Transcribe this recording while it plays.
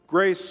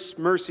Grace,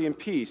 mercy, and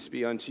peace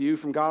be unto you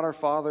from God our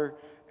Father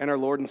and our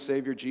Lord and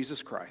Savior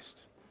Jesus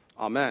Christ.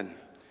 Amen.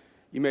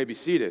 You may be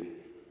seated.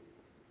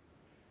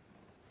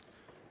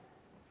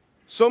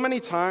 So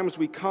many times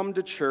we come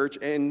to church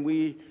and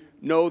we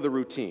know the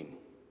routine.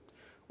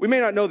 We may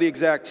not know the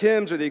exact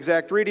hymns or the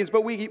exact readings,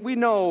 but we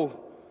know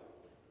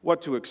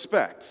what to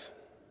expect.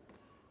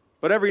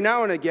 But every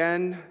now and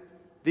again,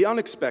 the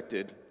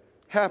unexpected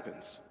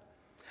happens.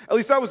 At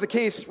least that was the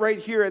case right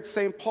here at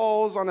St.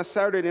 Paul's on a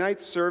Saturday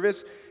night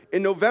service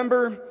in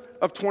November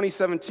of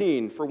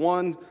 2017 for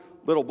one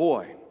little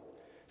boy.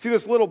 See,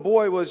 this little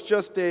boy was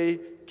just a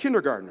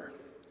kindergartner.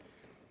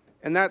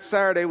 And that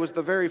Saturday was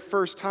the very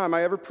first time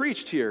I ever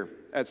preached here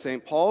at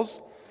St. Paul's.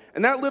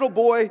 And that little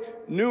boy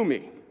knew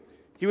me.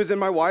 He was in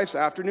my wife's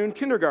afternoon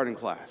kindergarten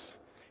class.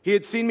 He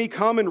had seen me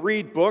come and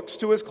read books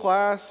to his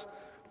class,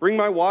 bring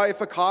my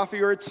wife a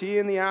coffee or a tea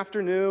in the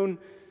afternoon,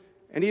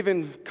 and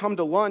even come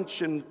to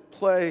lunch and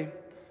play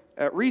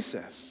at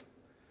recess.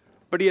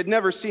 But he had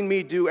never seen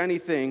me do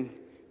anything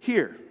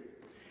here.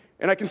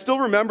 And I can still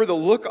remember the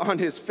look on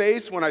his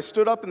face when I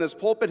stood up in this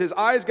pulpit. His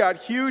eyes got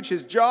huge,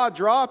 his jaw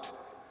dropped.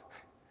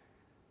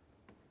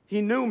 He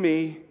knew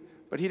me,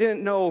 but he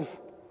didn't know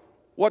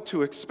what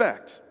to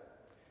expect.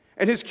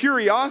 And his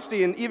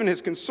curiosity and even his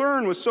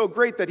concern was so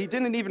great that he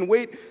didn't even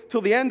wait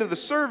till the end of the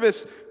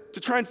service to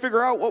try and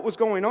figure out what was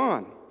going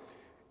on.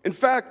 In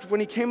fact,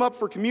 when he came up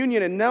for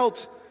communion and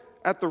knelt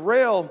at the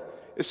rail,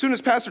 as soon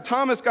as Pastor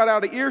Thomas got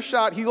out of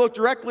earshot, he looked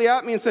directly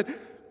at me and said,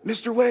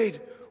 "Mr.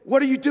 Wade,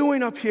 what are you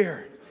doing up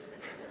here?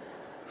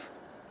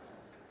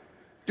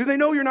 Do they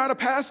know you're not a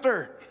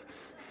pastor?"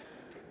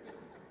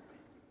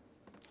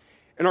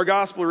 In our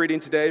gospel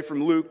reading today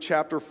from Luke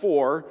chapter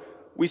 4,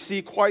 we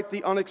see quite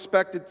the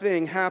unexpected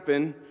thing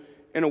happen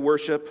in a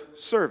worship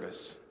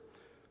service.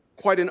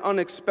 Quite an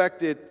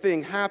unexpected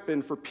thing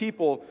happened for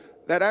people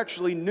that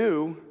actually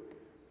knew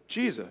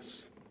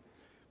Jesus.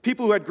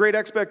 People who had great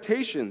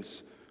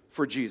expectations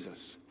for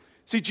Jesus.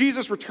 See,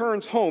 Jesus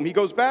returns home. He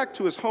goes back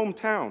to his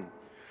hometown.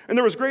 And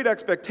there was great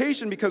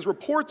expectation because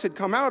reports had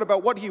come out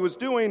about what he was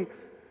doing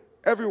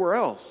everywhere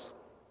else.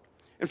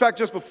 In fact,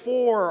 just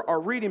before our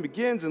reading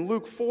begins in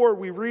Luke 4,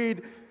 we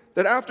read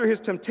that after his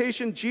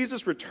temptation,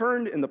 Jesus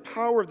returned in the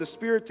power of the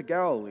Spirit to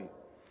Galilee.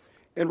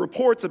 And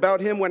reports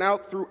about him went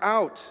out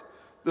throughout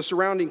the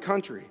surrounding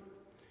country.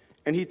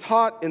 And he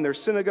taught in their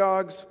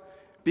synagogues,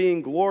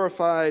 being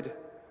glorified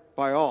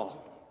by all.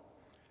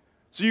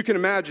 So you can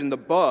imagine the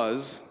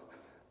buzz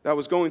that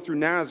was going through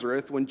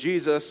Nazareth when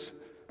Jesus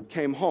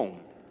came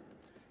home.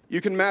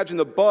 You can imagine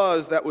the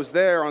buzz that was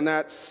there on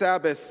that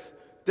Sabbath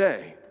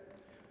day.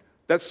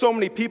 That so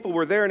many people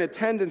were there in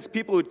attendance,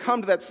 people who had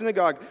come to that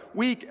synagogue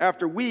week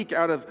after week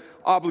out of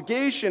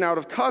obligation, out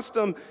of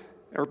custom,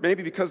 or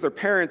maybe because their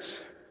parents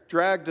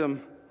dragged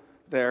them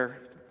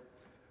there.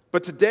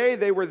 But today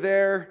they were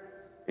there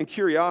in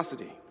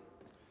curiosity.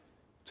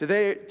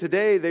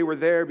 Today they were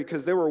there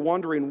because they were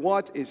wondering,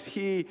 what is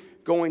he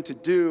going to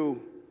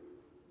do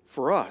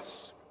for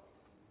us?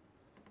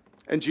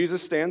 And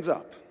Jesus stands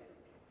up.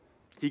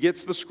 He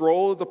gets the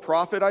scroll of the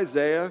prophet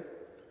Isaiah,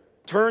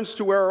 turns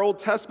to where our Old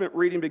Testament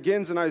reading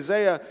begins in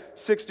Isaiah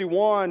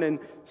 61 and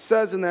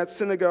says in that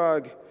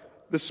synagogue,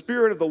 "The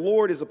Spirit of the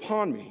Lord is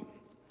upon me,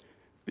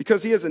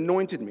 because he has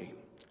anointed me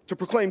to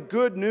proclaim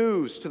good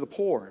news to the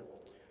poor.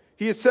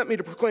 He has sent me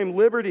to proclaim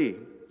liberty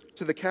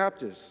to the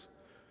captives,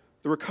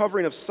 the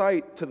recovering of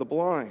sight to the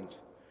blind,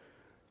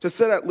 to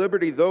set at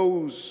liberty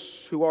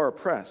those who are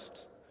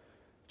oppressed,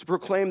 to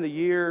proclaim the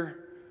year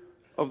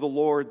of the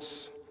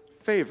Lord's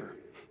favor."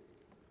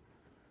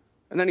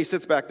 And then he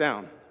sits back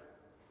down.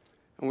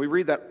 And we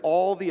read that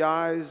all the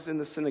eyes in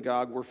the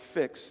synagogue were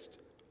fixed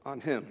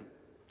on him.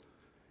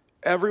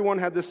 Everyone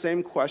had the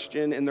same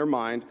question in their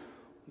mind: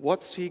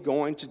 what's he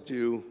going to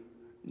do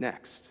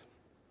next?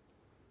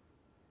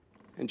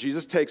 And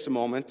Jesus takes a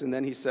moment, and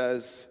then he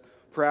says,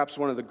 perhaps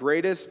one of the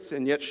greatest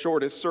and yet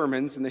shortest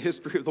sermons in the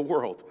history of the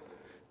world.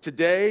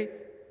 "Today,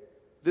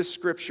 this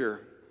scripture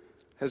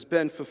has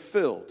been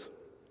fulfilled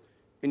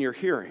in your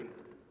hearing."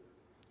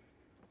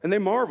 And they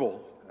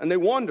marvel, and they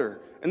wonder,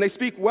 and they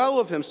speak well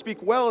of him,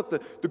 speak well at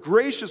the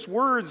gracious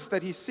words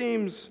that he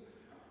seems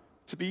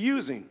to be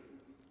using.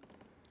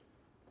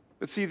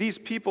 But see, these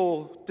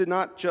people did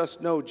not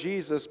just know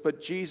Jesus, but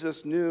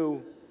Jesus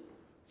knew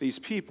these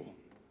people.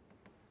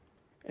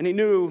 And he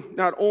knew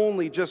not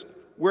only just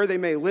where they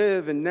may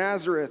live in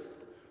Nazareth,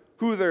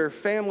 who their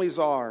families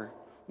are,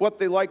 what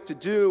they like to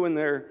do in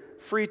their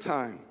free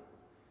time,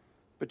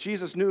 but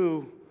Jesus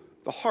knew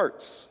the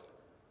hearts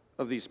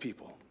of these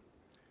people.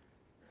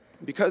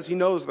 Because he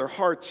knows their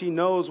hearts, he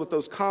knows what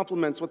those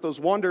compliments, what those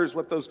wonders,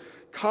 what those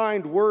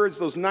kind words,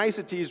 those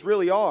niceties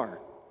really are.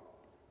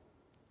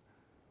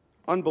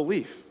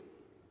 Unbelief.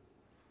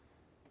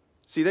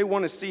 See, they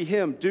want to see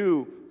him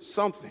do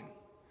something.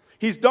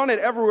 He's done it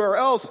everywhere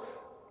else.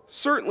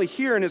 Certainly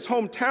here in his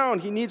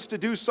hometown, he needs to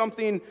do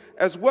something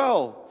as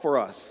well for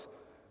us,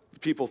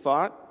 people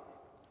thought.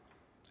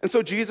 And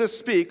so Jesus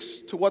speaks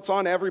to what's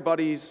on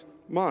everybody's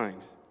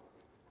mind,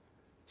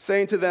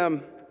 saying to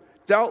them,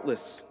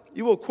 "Doubtless,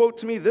 you will quote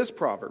to me this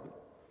proverb,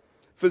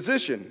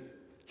 'Physician,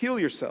 heal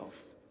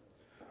yourself.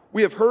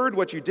 We have heard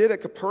what you did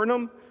at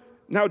Capernaum.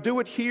 Now do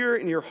it here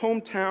in your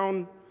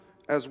hometown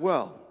as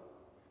well.'"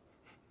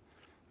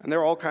 And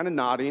they're all kind of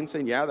nodding,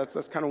 saying, "Yeah,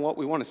 that's kind of what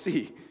we want to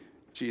see,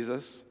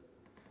 Jesus."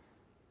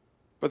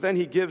 But then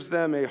he gives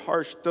them a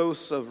harsh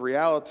dose of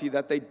reality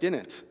that they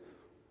didn't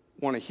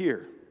want to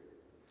hear.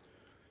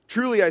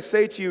 "Truly I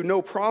say to you,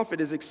 no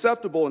prophet is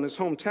acceptable in his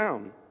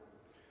hometown.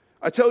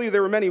 I tell you,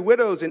 there were many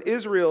widows in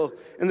Israel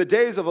in the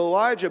days of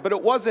Elijah, but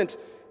it wasn't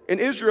an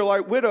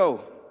Israelite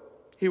widow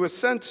he was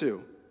sent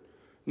to.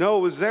 No,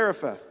 it was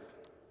Zarephath.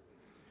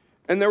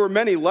 And there were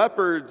many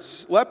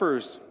lepers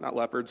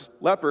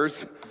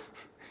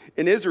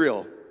in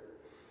Israel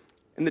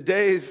in the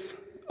days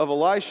of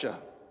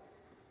Elisha.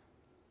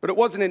 But it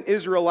wasn't an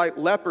Israelite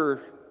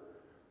leper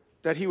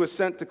that he was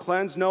sent to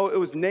cleanse. No, it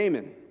was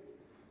Naaman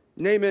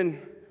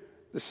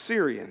the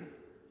Syrian.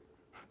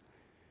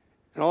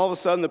 And all of a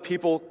sudden, the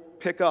people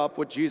pick up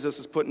what Jesus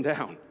is putting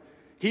down.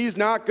 He's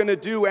not going to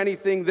do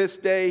anything this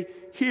day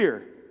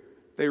here,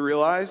 they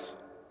realize.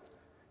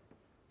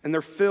 And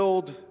they're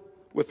filled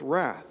with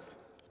wrath.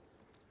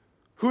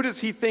 Who does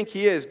he think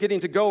he is, getting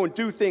to go and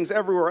do things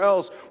everywhere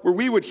else where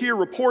we would hear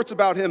reports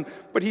about him,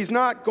 but he's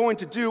not going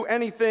to do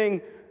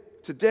anything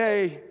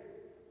today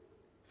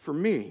for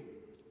me?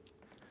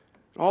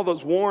 All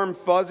those warm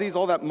fuzzies,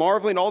 all that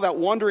marveling, all that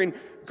wondering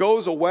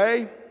goes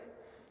away.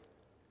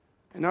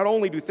 And not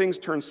only do things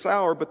turn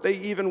sour, but they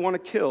even want to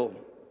kill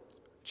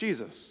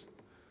Jesus.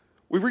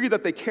 We read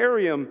that they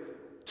carry him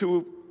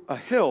to a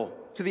hill,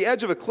 to the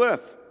edge of a cliff,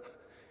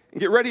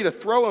 and get ready to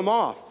throw him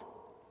off.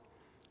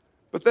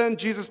 But then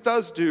Jesus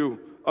does do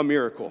a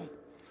miracle.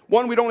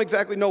 One, we don't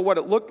exactly know what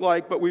it looked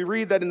like, but we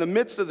read that in the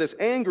midst of this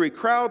angry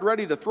crowd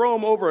ready to throw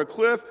him over a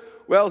cliff,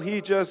 well, he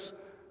just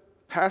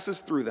passes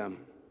through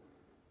them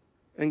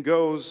and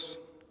goes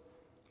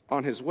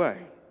on his way.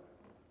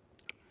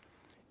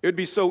 It would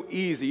be so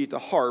easy to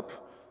harp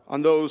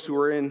on those who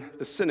were in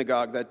the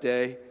synagogue that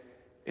day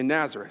in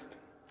Nazareth.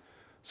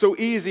 So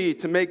easy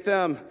to make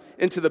them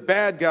into the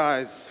bad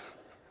guys.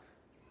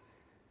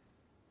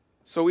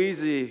 So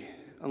easy,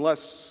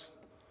 unless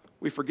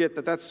we forget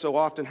that that's so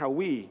often how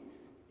we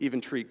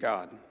even treat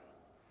God.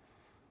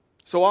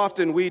 So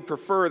often we'd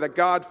prefer that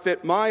God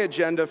fit my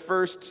agenda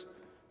first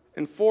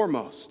and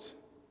foremost.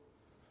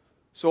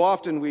 So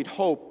often we'd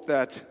hope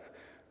that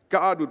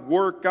God would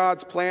work,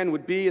 God's plan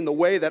would be in the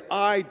way that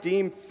I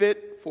deem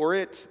fit for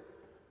it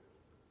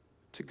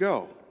to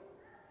go.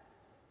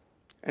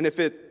 And if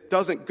it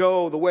doesn't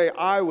go the way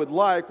I would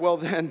like, well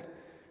then,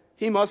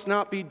 he must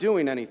not be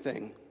doing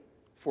anything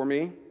for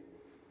me.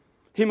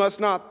 He must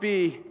not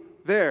be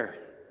there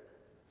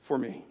for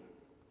me.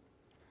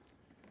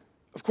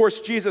 Of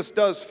course, Jesus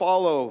does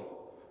follow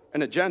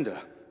an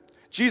agenda.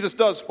 Jesus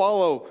does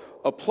follow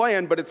a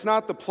plan, but it's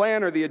not the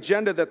plan or the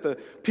agenda that the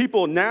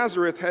people in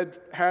Nazareth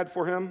had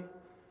for him.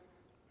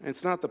 And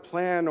it's not the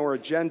plan or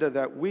agenda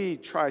that we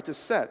try to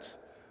set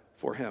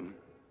for him.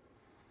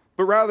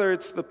 But rather,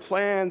 it's the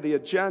plan, the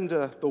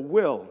agenda, the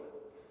will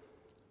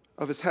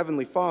of his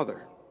heavenly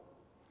Father.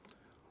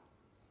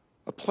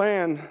 A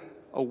plan,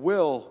 a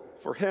will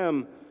for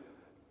him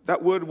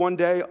that would one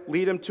day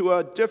lead him to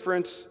a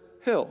different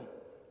hill.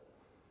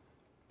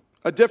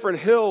 A different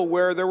hill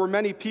where there were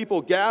many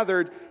people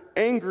gathered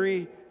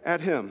angry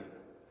at him,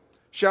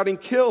 shouting,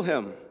 "Kill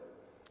him,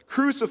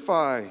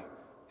 crucify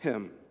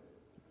him."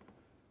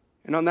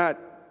 And on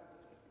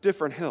that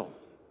different hill,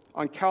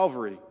 on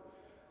Calvary,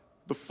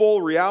 the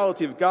full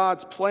reality of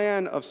God's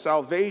plan of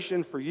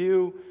salvation for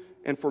you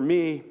and for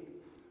me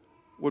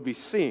would be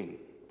seen.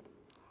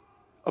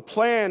 A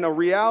plan, a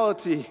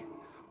reality,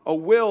 a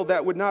will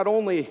that would not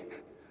only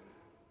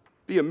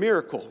be a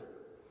miracle,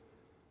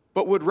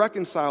 but would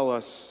reconcile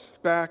us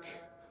back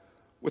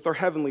with our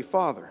Heavenly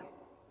Father.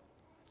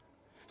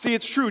 See,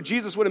 it's true,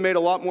 Jesus would have made a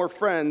lot more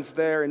friends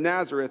there in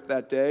Nazareth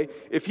that day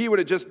if he would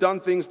have just done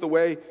things the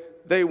way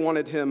they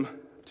wanted him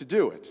to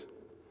do it.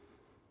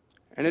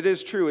 And it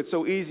is true, it's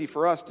so easy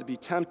for us to be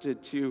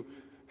tempted to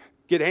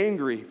get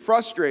angry,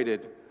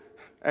 frustrated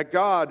at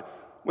God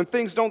when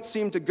things don't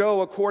seem to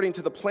go according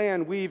to the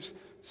plan we've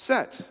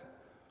set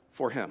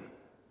for him.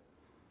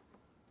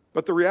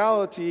 But the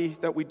reality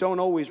that we don't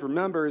always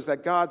remember is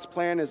that God's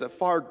plan is a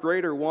far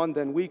greater one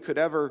than we could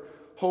ever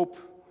hope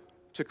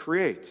to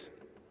create.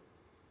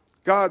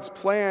 God's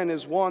plan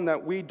is one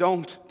that we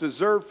don't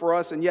deserve for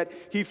us, and yet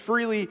he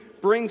freely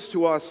brings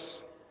to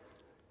us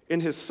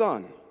in his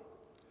Son.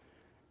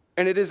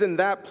 And it is in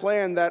that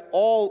plan that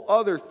all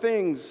other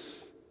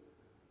things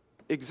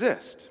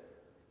exist.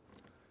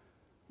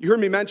 You heard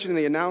me mention in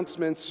the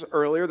announcements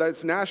earlier that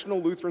it's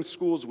National Lutheran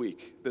Schools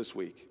Week this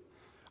week.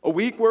 A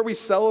week where we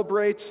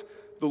celebrate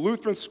the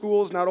Lutheran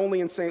schools not only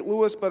in St.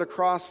 Louis but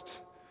across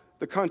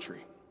the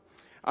country.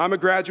 I'm a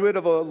graduate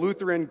of a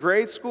Lutheran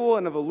grade school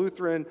and of a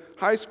Lutheran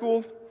high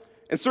school,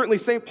 and certainly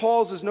St.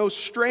 Paul's is no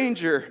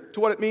stranger to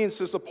what it means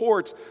to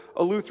support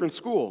a Lutheran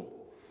school.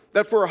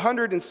 That for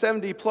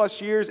 170 plus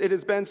years it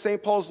has been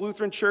St. Paul's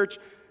Lutheran Church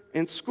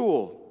and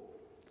School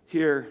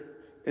here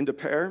in Des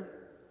Peres.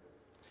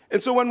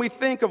 And so when we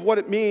think of what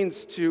it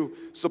means to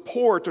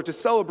support or to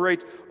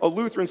celebrate a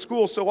Lutheran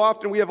school, so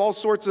often we have all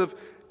sorts of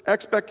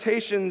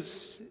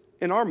expectations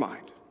in our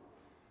mind.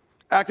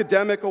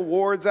 Academic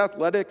awards,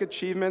 athletic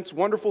achievements,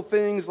 wonderful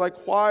things like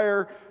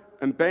choir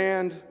and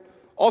band,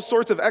 all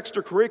sorts of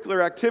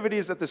extracurricular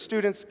activities that the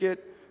students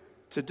get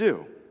to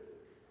do.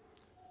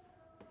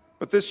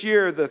 But this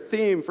year, the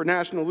theme for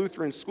National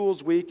Lutheran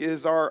Schools Week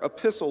is our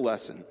epistle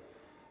lesson.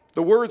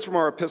 The words from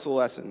our epistle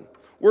lesson.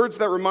 Words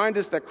that remind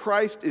us that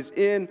Christ is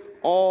in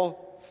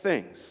all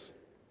things.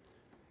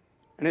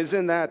 And it is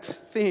in that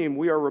theme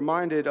we are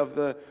reminded of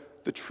the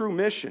true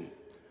mission,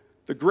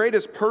 the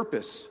greatest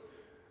purpose,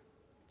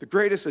 the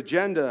greatest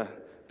agenda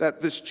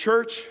that this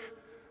church,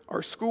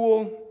 our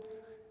school,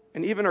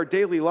 and even our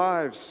daily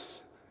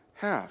lives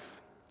have.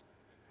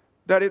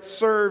 That it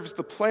serves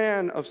the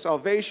plan of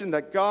salvation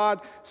that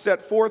God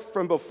set forth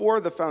from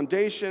before the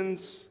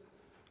foundations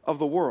of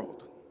the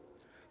world.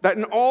 That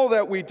in all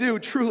that we do,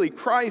 truly,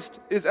 Christ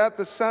is at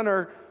the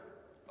center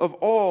of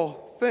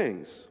all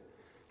things.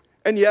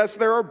 And yes,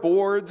 there are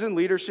boards and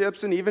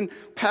leaderships and even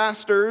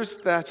pastors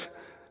that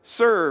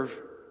serve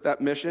that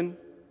mission.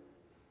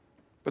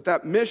 But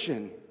that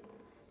mission,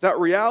 that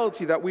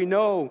reality that we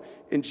know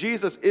in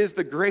Jesus is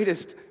the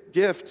greatest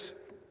gift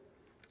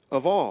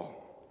of all.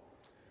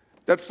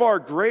 That far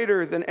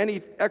greater than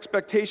any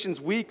expectations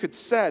we could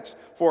set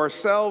for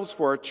ourselves,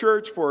 for our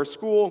church, for our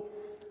school,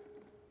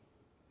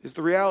 is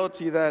the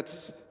reality that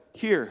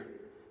here,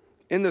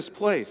 in this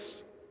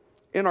place,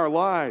 in our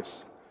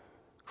lives,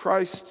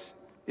 Christ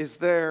is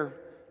there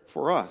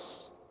for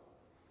us.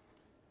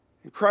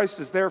 And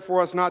Christ is there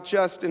for us not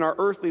just in our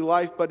earthly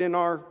life, but in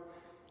our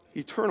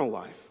eternal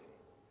life.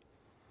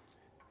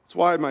 That's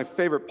why my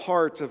favorite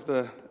part of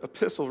the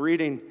epistle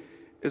reading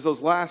is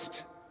those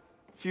last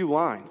few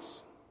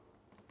lines.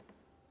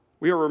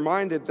 We are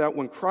reminded that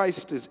when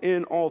Christ is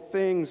in all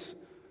things,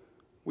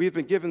 we have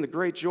been given the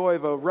great joy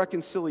of a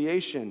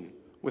reconciliation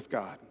with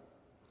God.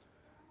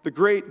 The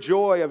great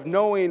joy of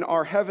knowing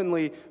our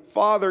Heavenly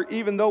Father,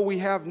 even though we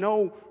have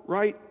no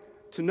right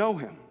to know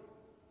Him.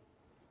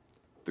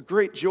 The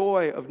great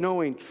joy of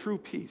knowing true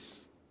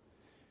peace.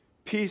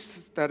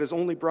 Peace that is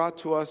only brought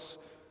to us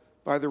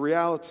by the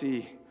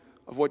reality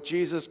of what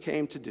Jesus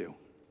came to do,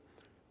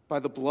 by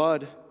the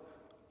blood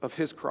of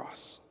His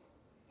cross.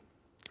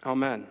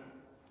 Amen.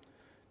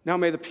 Now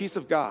may the peace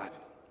of God,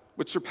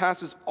 which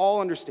surpasses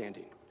all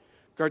understanding,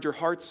 guard your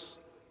hearts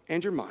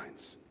and your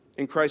minds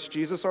in Christ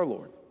Jesus our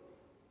Lord.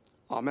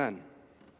 Amen.